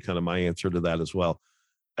to give you kind of my answer to that as well.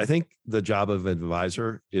 I think the job of an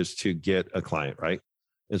advisor is to get a client, right?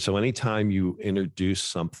 And so anytime you introduce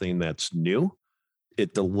something that's new,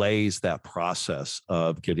 it delays that process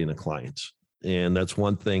of getting a client. And that's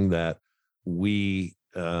one thing that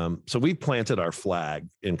so we planted our flag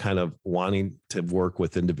in kind of wanting to work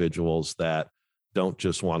with individuals that don't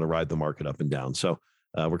just want to ride the market up and down. So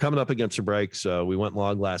we're coming up against a break. So we went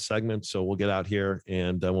long last segment. So we'll get out here.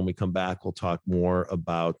 And when we come back, we'll talk more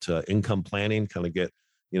about income planning, kind of get,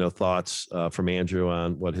 thoughts from Andrew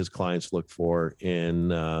on what his clients look for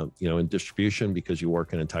in, in distribution, because you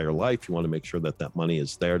work an entire life. You want to make sure that that money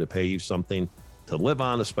is there to pay you something to live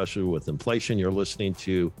on, especially with inflation. You're listening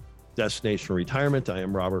to Destination Retirement. I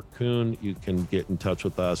am Robert Kuhn. You can get in touch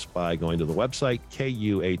with us by going to the website,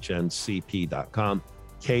 kuhncp.com,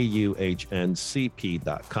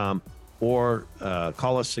 kuhncp.com, or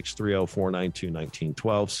call us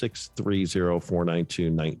 630-492-1912,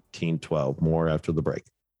 630-492-1912. More after the break.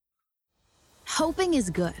 Hoping is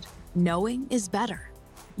good. Knowing is better.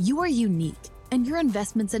 You are unique, and your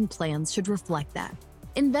investments and plans should reflect that.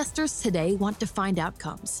 Investors today want defined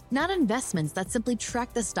outcomes, not investments that simply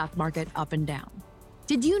track the stock market up and down.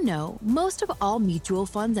 Did you know most of all mutual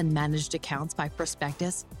funds and managed accounts by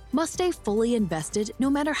prospectus must stay fully invested no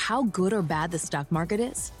matter how good or bad the stock market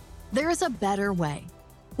is? There is a better way.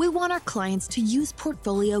 We want our clients to use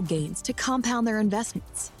portfolio gains to compound their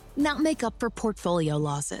investments, not make up for portfolio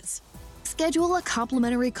losses. Schedule a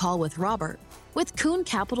complimentary call with Robert. With Kuhn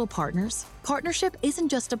Capital Partners, partnership isn't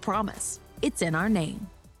just a promise, it's in our name.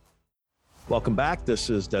 Welcome back. This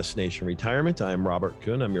is Destination Retirement. I'm Robert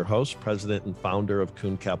Kuhn. I'm your host, president and founder of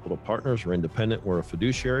Kuhn Capital Partners. We're independent. We're a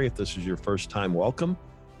fiduciary. If this is your first time, welcome.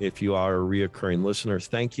 If you are a reoccurring listener,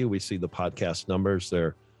 thank you. We see the podcast numbers.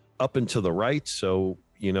 They're up and to the right. So,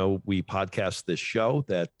 we podcast this show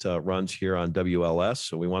that runs here on WLS.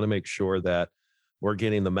 So we want to make sure that we're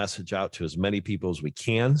getting the message out to as many people as we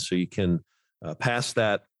can. So you can pass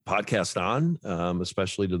that podcast on,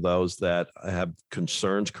 especially to those that have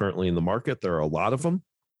concerns currently in the market. There are a lot of them.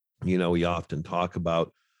 We often talk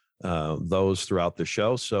about those throughout the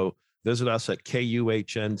show. So visit us at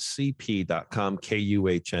kuhncp.com,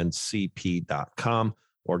 kuhncp.com,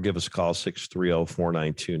 or give us a call,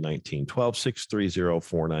 630-492-1912,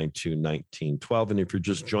 630-492-1912. And if you're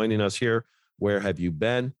just joining us here, where have you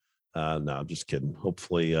been? No, I'm just kidding.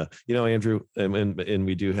 Hopefully, Andrew, and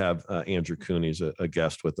we do have Andrew Kuhn. He's a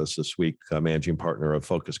guest with us this week, managing partner of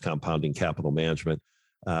Focus Compounding Capital Management.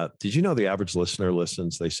 Did you know the average listener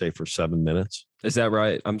listens, they say, for 7 minutes? Is that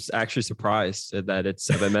right? I'm actually surprised that it's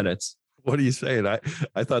 7 minutes. What are you saying? I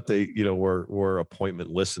thought they, were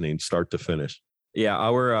appointment listening, start to finish. Yeah,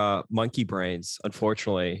 our monkey brains,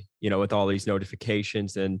 unfortunately, with all these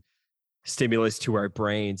notifications and stimulus to our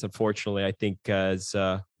brains, unfortunately, I think has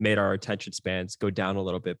made our attention spans go down a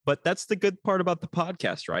little bit. But that's the good part about the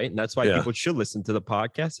podcast, right? And that's why people should listen to the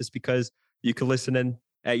podcast, is because you can listen in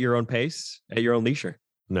at your own pace, at your own leisure.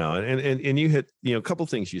 No, and you hit, a couple of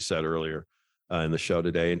things you said earlier in the show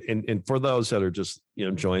today. And for those that are just,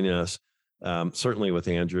 joining us, certainly with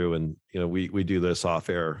Andrew, and, we do this off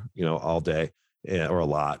air, all day or a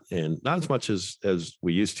lot, and not as much as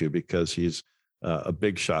we used to, because he's a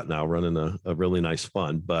big shot now, running a really nice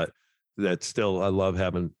fund, but that's still, I love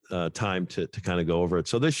having time to kind of go over it.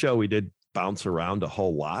 So this show, we did bounce around a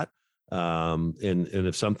whole lot. And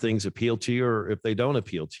if some things appeal to you, or if they don't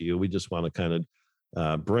appeal to you, we just want to kind of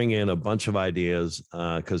bring in a bunch of ideas,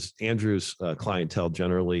 because Andrew's clientele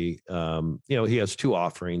generally, he has two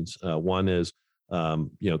offerings. One is, kind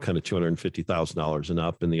of $250,000 and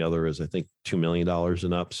up, and the other is, I think, $2 million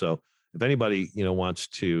and up. So if anybody, wants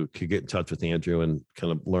to get in touch with Andrew and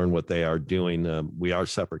kind of learn what they are doing, we are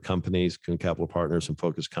separate companies, Kuhn Capital Partners and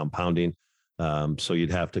Focus Compounding. So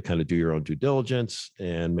you'd have to kind of do your own due diligence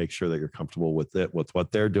and make sure that you're comfortable with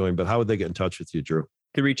what they're doing. But how would they get in touch with you, Drew? You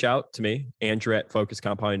could reach out to me, Andrew at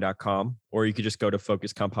focuscompounding.com, or you could just go to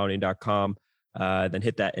focuscompounding.com, then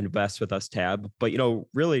hit that Invest With Us tab. But,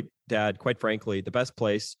 really, Dad, quite frankly, the best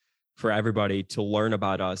place for everybody to learn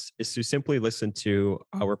about us is to simply listen to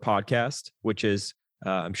our podcast, which is,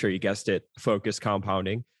 I'm sure you guessed it, Focus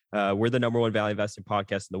Compounding. We're the number one value investing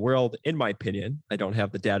podcast in the world, in my opinion. I don't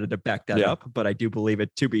have the data to back that up, but I do believe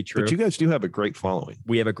it to be true. But you guys do have a great following.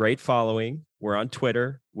 We have a great following. We're on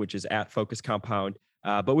Twitter, which is at Focus Compound.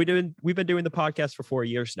 But we've been doing the podcast for 4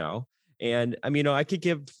 years now. And I could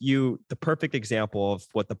give you the perfect example of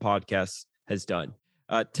what the podcast has done.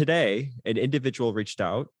 Today, an individual reached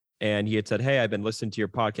out and he had said, "Hey, I've been listening to your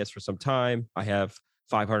podcast for some time. I have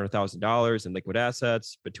 $500,000 in liquid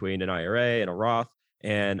assets between an IRA and a Roth.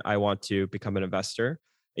 and I want to become an investor.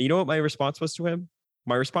 And you know what my response was to him?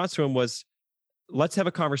 My response to him was, let's have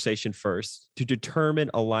a conversation first to determine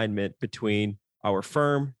alignment between our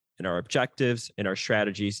firm and our objectives and our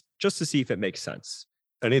strategies, just to see if it makes sense.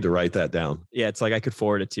 I need to write that down. Yeah, it's like I could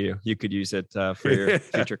forward it to you. You could use it for your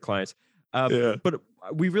future clients. But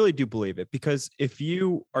we really do believe it, because if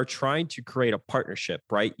you are trying to create a partnership,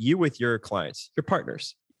 right? You with your clients, your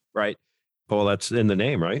partners, right? Well, that's in the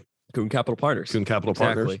name, right? Kuhn Capital Partners. Kuhn Capital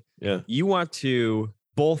Partners. Yeah. You want to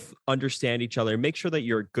both understand each other and make sure that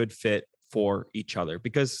you're a good fit for each other.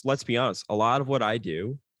 Because let's be honest, a lot of what I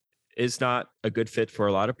do is not a good fit for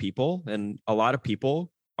a lot of people, and a lot of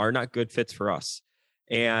people are not good fits for us.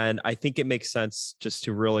 And I think it makes sense just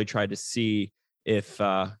to really try to see if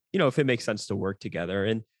if it makes sense to work together.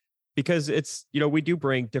 And because it's, we do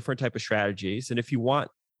bring different type of strategies. And if you want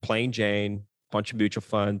plain Jane, bunch of mutual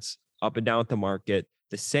funds up and down with the market,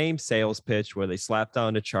 the same sales pitch where they slap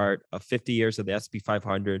down a chart of 50 years of the S&P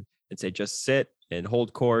 500 and say, just sit and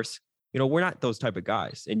hold course. We're not those type of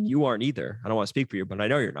guys, and you aren't either. I don't want to speak for you, but I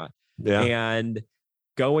know you're not. Yeah. And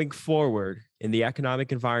going forward in the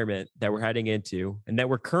economic environment that we're heading into and that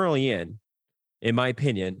we're currently in my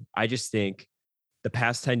opinion, I just think the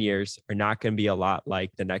past 10 years are not going to be a lot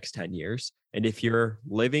like the next 10 years. And if you're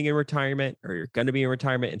living in retirement or you're going to be in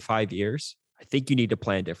retirement in 5 years, I think you need to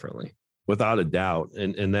plan differently. Without a doubt.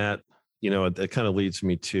 And that, it kind of leads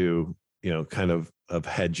me to, kind of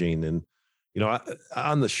hedging. And,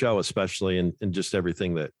 on the show, especially, and just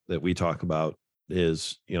everything that we talk about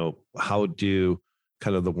is, how do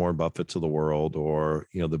kind of the Warren Buffetts of the world, or,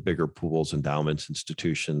 the bigger pools, endowments,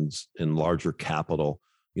 institutions, and larger capital,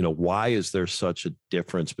 why is there such a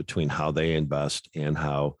difference between how they invest and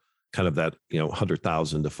how kind of that,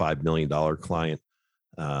 $100,000 to $5 million client,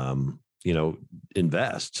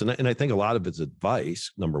 invests? And I think a lot of it's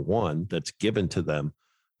advice, number one, that's given to them.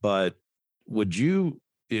 But you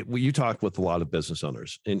talk with a lot of business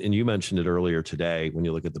owners, and you mentioned it earlier today, when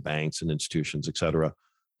you look at the banks and institutions, et cetera,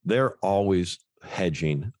 they're always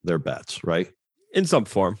hedging their bets, right? In some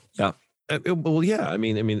form. Yeah. Well, yeah. I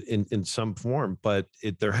mean, in some form, but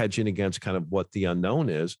they're hedging against kind of what the unknown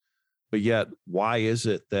is. But yet, why is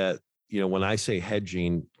it that, when I say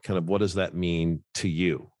hedging, kind of what does that mean to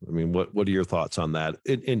you? I mean, what are your thoughts on that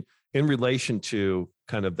in relation to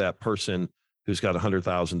kind of that person who's got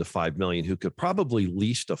 100,000 to 5 million, who could probably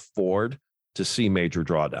least afford to see major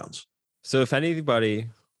drawdowns? So if anybody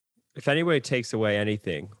takes away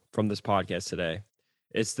anything from this podcast today,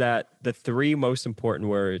 it's that the three most important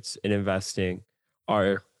words in investing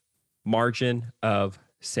are margin of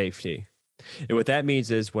safety. And what that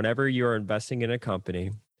means is, whenever you're investing in a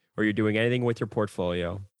company or you're doing anything with your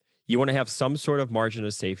portfolio, you want to have some sort of margin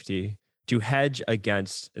of safety to hedge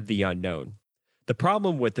against the unknown. The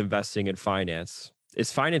problem with investing in finance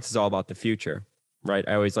is all about the future, right?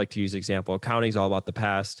 I always like to use the example. Accounting is all about the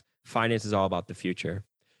past. Finance is all about the future.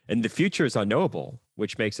 And the future is unknowable,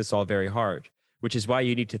 which makes this all very hard, which is why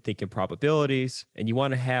you need to think in probabilities, and you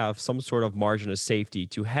want to have some sort of margin of safety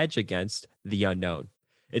to hedge against the unknown.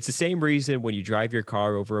 It's the same reason when you drive your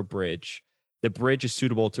car over a bridge, the bridge is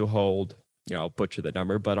suitable to hold, I'll butcher the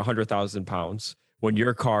number, but 100,000 pounds, when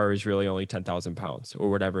your car is really only 10,000 pounds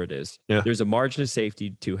or whatever it is. Yeah. There's a margin of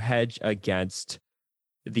safety to hedge against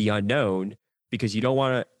the unknown, because you don't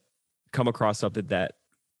want to come across something that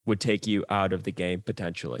would take you out of the game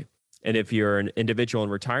potentially. And if you're an individual in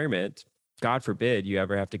retirement, God forbid you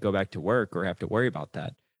ever have to go back to work or have to worry about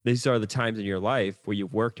that. These are the times in your life where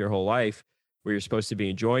you've worked your whole life, where you're supposed to be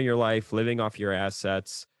enjoying your life, living off your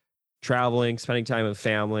assets, traveling, spending time with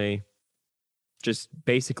family, just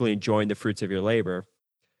basically enjoying the fruits of your labor.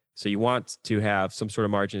 So you want to have some sort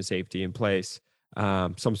of margin of safety in place,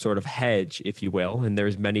 some sort of hedge, if you will. And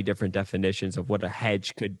there's many different definitions of what a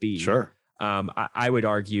hedge could be. Sure. I would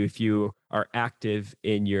argue, if you are active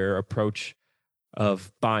in your approach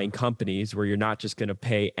of buying companies where you're not just going to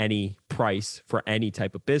pay any price for any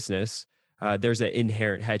type of business, there's an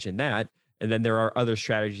inherent hedge in that. And then there are other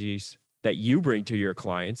strategies that you bring to your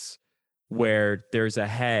clients where there's a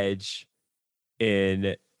hedge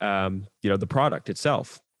in the product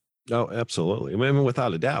itself. Oh, absolutely. I mean,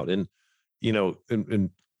 without a doubt. And,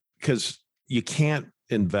 because you can't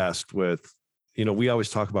invest with, we always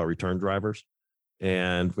talk about return drivers.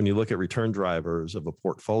 And when you look at return drivers of a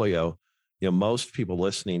portfolio, most people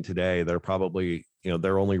listening today, they're probably,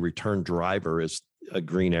 their only return driver is a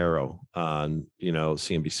green arrow on,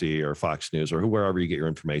 CNBC or Fox News or wherever you get your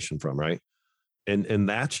information from, right? And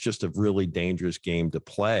that's just a really dangerous game to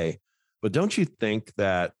play. But don't you think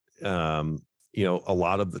that, a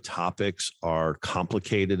lot of the topics are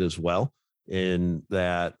complicated as well? in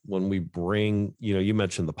that when we bring, you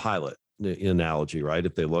mentioned the pilot analogy, right?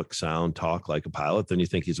 If they look, sound, talk like a pilot, then you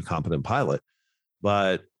think he's a competent pilot.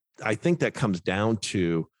 But I think that comes down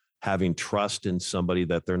to having trust in somebody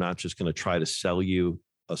that they're not just going to try to sell you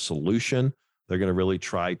a solution. They're going to really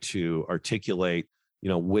try to articulate,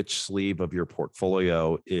 which sleeve of your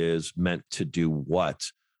portfolio is meant to do what,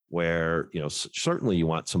 where, certainly you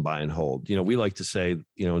want some buy and hold. We like to say,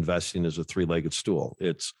 investing is a three-legged stool.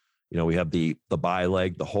 It's, we have the buy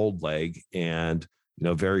leg, the hold leg, and,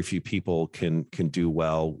 very few people can do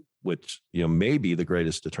well, which, may be the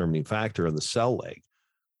greatest determining factor in the sell leg.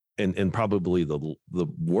 And probably the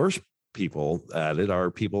worst people at it are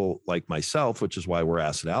people like myself, which is why we're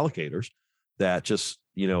asset allocators that just,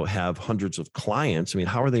 have hundreds of clients. I mean,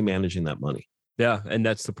 how are they managing that money? Yeah. And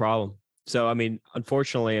that's the problem. So,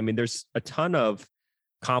 unfortunately, there's a ton of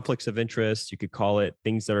conflicts of interest. You could call it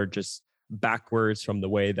things that are just backwards from the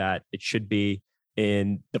way that it should be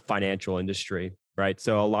in the financial industry, right?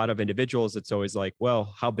 So a lot of individuals, it's always like,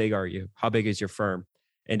 well, how big are you? How big is your firm?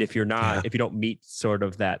 And if you're not, if you don't meet sort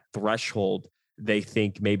of that threshold, they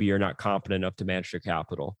think maybe you're not competent enough to manage your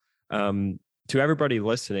capital. To everybody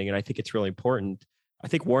listening, and I think it's really important, I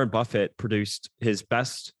think Warren Buffett produced his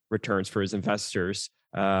best returns for his investors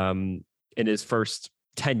in his first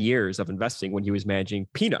 10 years of investing when he was managing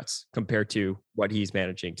peanuts compared to what he's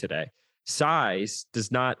managing today. Size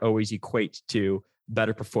does not always equate to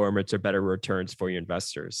better performance or better returns for your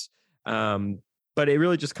investors. But it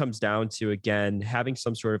really just comes down to, again, having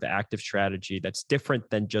some sort of active strategy that's different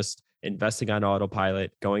than just investing on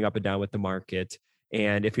autopilot, going up and down with the market.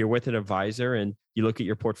 And if you're with an advisor and you look at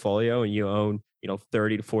your portfolio and you own,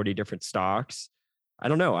 30 to 40 different stocks, I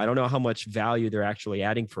don't know how much value they're actually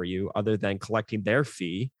adding for you other than collecting their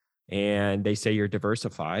fee. And they say you're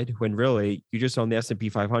diversified when really you just own the S&P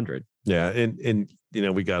 500. Yeah. And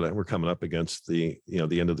we're coming up against the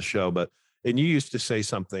end of the show, and you used to say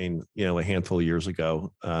something, a handful of years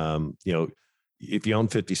ago, if you own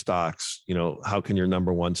 50 stocks, how can your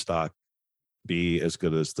number one stock be as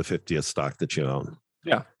good as the 50th stock that you own?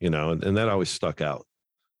 Yeah. And that always stuck out.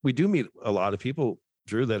 We do meet a lot of people,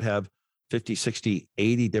 Drew, that have 50, 60,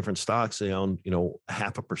 80 different stocks. They own,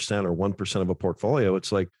 0.5% or 1% of a portfolio.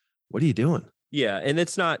 It's like, what are you doing? Yeah. And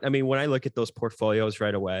it's not, when I look at those portfolios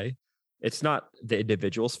right away, it's not the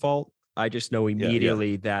individual's fault. I just know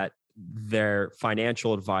immediately that their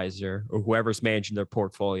financial advisor or whoever's managing their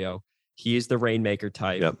portfolio, he is the rainmaker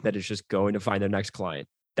type that is just going to find their next client.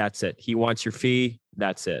 That's it. He wants your fee.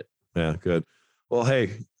 That's it. Yeah, good. Well,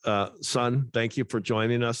 hey, son, thank you for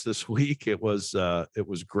joining us this week. It was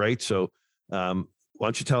great. So why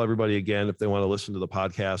don't you tell everybody again, if they want to listen to the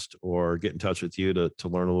podcast or get in touch with you to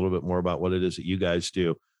learn a little bit more about what it is that you guys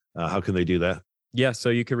do, how can they do that? Yeah. So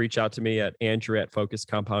you can reach out to me at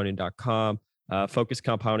andrew@focuscompounding.com. Focus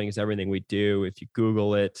Compounding is everything we do. If you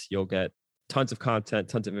Google it, you'll get tons of content,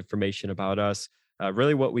 tons of information about us.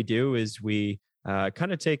 Really what we do is we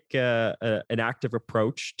kind of take an active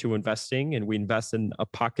approach to investing, and we invest in a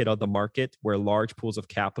pocket of the market where large pools of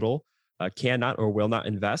capital cannot or will not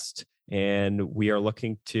invest. And we are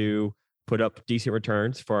looking to put up decent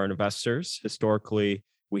returns for our investors. Historically,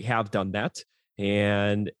 we have done that.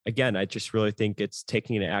 And again, I just really think it's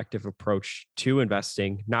taking an active approach to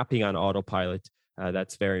investing, not being on autopilot.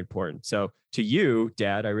 That's very important. So to you,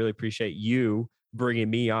 Dad, I really appreciate you bringing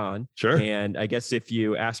me on. Sure. And I guess if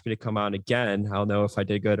you ask me to come on again, I'll know if I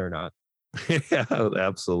did good or not. Yeah,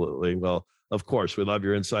 absolutely. Well, of course, we love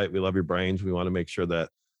your insight. We love your brains. We want to make sure that,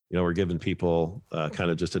 we're giving people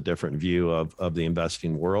kind of just a different view of the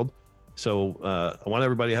investing world. So I want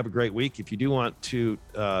everybody to have a great week. If you do want to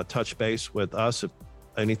touch base with us, if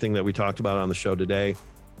anything that we talked about on the show today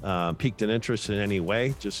piqued an interest in any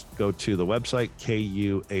way, just go to the website,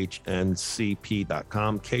 kuhncp.com,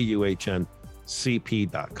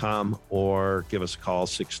 kuhncp.com, or give us a call,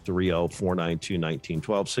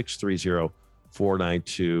 630-492-1912,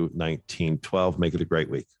 630-492-1912. Make it a great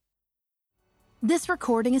week. This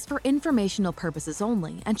recording is for informational purposes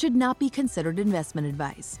only and should not be considered investment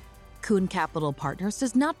advice. Kuhn Capital Partners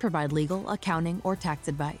does not provide legal, accounting, or tax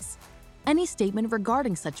advice. Any statement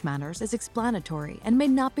regarding such matters is explanatory and may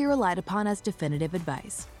not be relied upon as definitive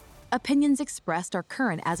advice. Opinions expressed are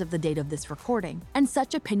current as of the date of this recording, and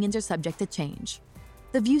such opinions are subject to change.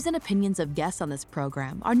 The views and opinions of guests on this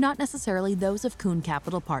program are not necessarily those of Kuhn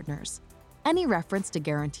Capital Partners. Any reference to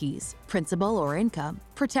guarantees, principal or income,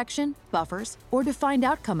 protection, buffers, or defined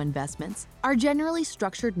outcome investments are generally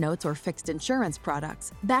structured notes or fixed insurance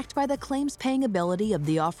products backed by the claims-paying ability of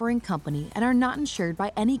the offering company and are not insured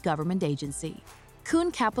by any government agency.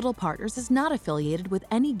 Kuhn Capital Partners is not affiliated with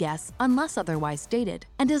any guests unless otherwise stated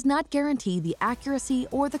and does not guarantee the accuracy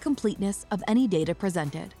or the completeness of any data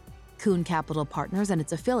presented. Kuhn Capital Partners and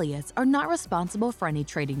its affiliates are not responsible for any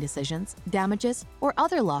trading decisions, damages, or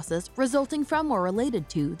other losses resulting from or related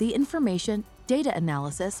to the information, data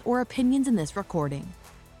analysis, or opinions in this recording.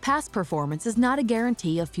 Past performance is not a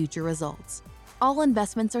guarantee of future results. All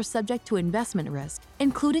investments are subject to investment risk,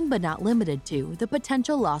 including but not limited to the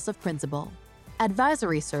potential loss of principal.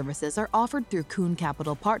 Advisory services are offered through Kuhn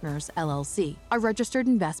Capital Partners, LLC, a registered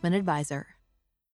investment advisor.